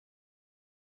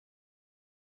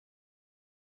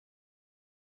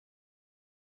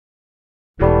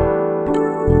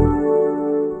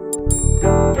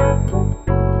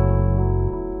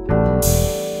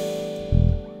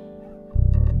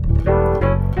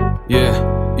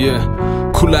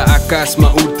खुला आकाशमा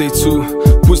उड्दैछु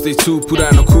बुझ्दैछु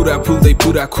पुरानो कुरा भुल्दै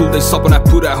पुरा खुल्दै सपना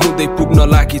पुरा हुँदै पुग्न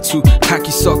लागेछु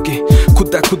थाकिसके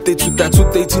खुट्टा खुट्दै छुट्टा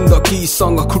छुट्दै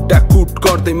जिन्दगीसँग खुट्टा कुट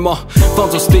गर्दै म त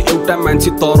जस्तै एउटा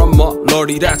मान्छे तर म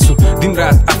लडिरहेछु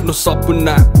दिनरात आफ्नो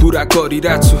सपना पुरा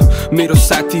गरिरहेछु मेरो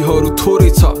साथीहरू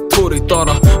थोरै छ थोरै तर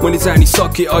मैले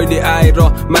जानिसके अहिले आएर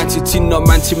मान्छे चिन्न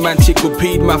मान्छेको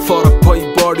भिडमा फरक भई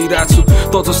बढिरहेछु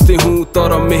त जस्तै हुँ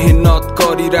तर मेहनत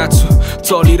गरिरहेछु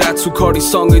चलिरहेछु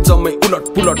घडीसँगै जम्मै उलट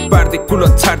पुलट पार्दै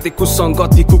कुलत छाड्दै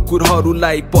कुसङ्गति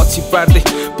कुकुरहरूलाई पछि पार्दै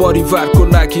परिवारको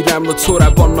लागि राम्रो छोरा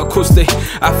बन्न खोज्दै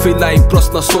आफैलाई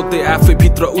प्रश्न सोध्दै आफै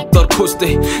भित्र उत्तर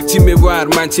खोज्दै जिम्मेवार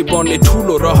मान्छे बन्ने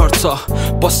ठुलो रहर छ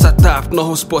पश्चाताप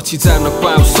नहोस् पछि जान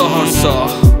पाऊ सहर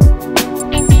छ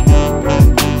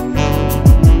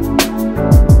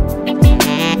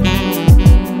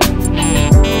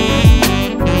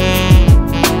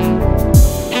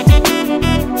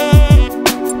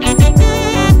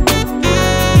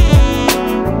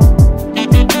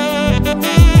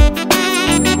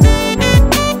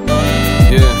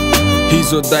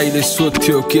हिजो दाइले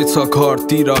सोध्थ्यो के छ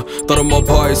घरतिर तर म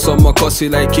भएसम्म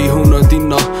कसैलाई केही हुन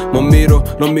दिन्न म मेरो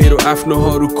र मेरो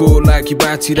आफ्नोहरूको लागि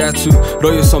बाँचिरहेछु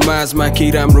र यो समाजमा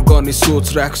केही राम्रो गर्ने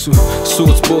सोच राख्छु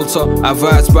सोच बोल्छ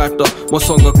आवाजबाट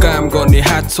मसँग काम गर्ने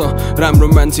हात छ राम्रो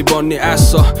मान्छे बन्ने आश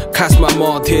छ खासमा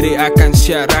म धेरै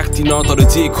आकांक्षा राख्दिन तर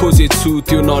जे खोजेछु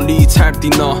त्यो नलि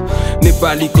छाड्दिन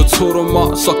नेपालीको छोरो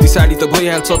म शक्तिशाली त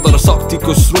भइहाल्छ तर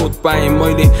शक्तिको स्रोत पाएँ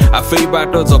मैले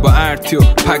आफैबाट जब आँट्थ्यो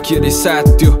फाकिएले साथ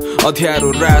त्यो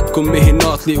अध्यारो रातको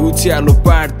मेहनतले उज्यालो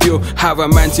पार्थ्यो हावा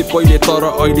मान्छे पहिले तर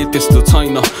अहिले त्यस्तो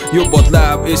छैन यो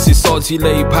बदलाव यसै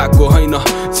सजिलै भएको होइन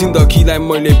जिन्दगीलाई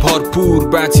मैले भरपुर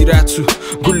बाँचिरहेको छु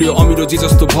गुलियो अमिरो जे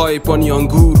जस्तो भए पनि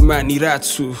अंगुर मानिरहेको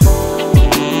छु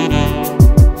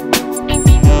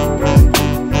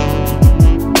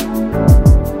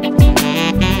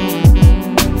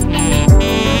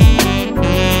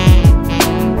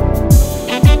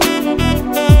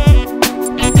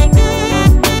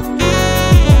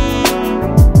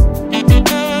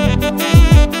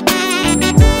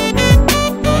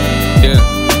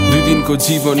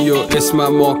जीवन यो यसमा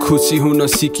म खुसी हुन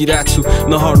सिकिरहेछु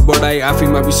नहर बढाई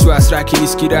आफैमा विश्वास राखी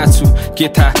निस्किरहेछु के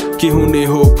थाहा के हुने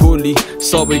हो भोलि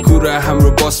सबै कुरा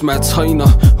हाम्रो बसमा छैन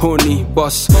हो नि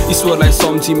बस ईश्वरलाई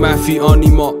सम्झी माफी अनि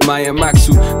म माया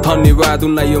माग्छु धन्यवाद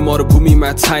उनलाई यो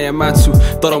मरुभूमिमा छाया माग्छु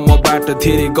तर मबाट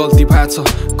धेरै गल्ती भएको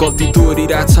छ गल्ती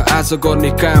दोहोरिरहेछ आज गर्ने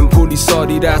काम भोलि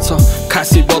सरिरहेछ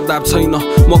खासै बदलाव छैन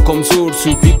म कमजोर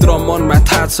छु भित्र मनमा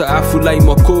थाहा छ आफूलाई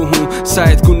म को हुँ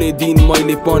सायद कुनै दिन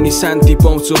मैले पनि शान्ति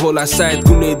पाउँछु होला सायद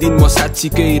कुनै दिन म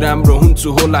साँच्चीकै राम्रो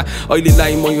हुन्छु होला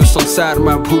अहिलेलाई म यो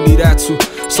संसारमा भुलिरहेछु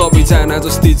सबैजना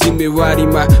जस्तै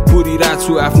जिम्मेवारीमा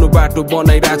पुरिरहेछु आफ्नो बाटो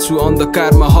बनाइरहेछु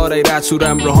अन्धकारमा हराइरहेछु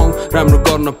राम्रो हौ राम्रो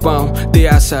गर्न पाऊँ त्यही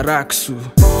आशा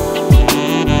राख्छु